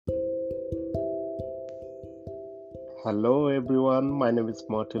Hello everyone, my name is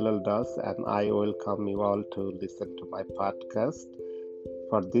Motilal Das and I welcome you all to listen to my podcast.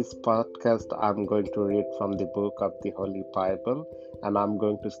 For this podcast, I'm going to read from the book of the Holy Bible and I'm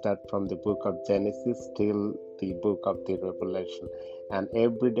going to start from the book of Genesis till the book of the Revelation. And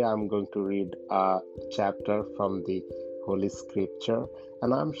every day I'm going to read a chapter from the Holy Scripture.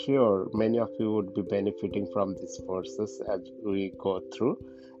 And I'm sure many of you would be benefiting from these verses as we go through.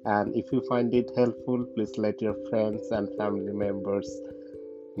 And if you find it helpful, please let your friends and family members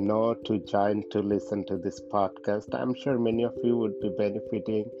know to join to listen to this podcast. I'm sure many of you would be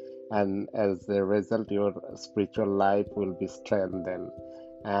benefiting, and as a result, your spiritual life will be strengthened.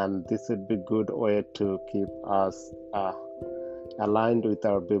 And this would be good way to keep us aligned with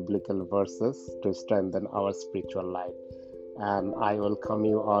our biblical verses to strengthen our spiritual life. And I welcome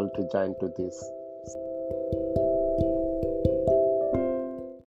you all to join to this.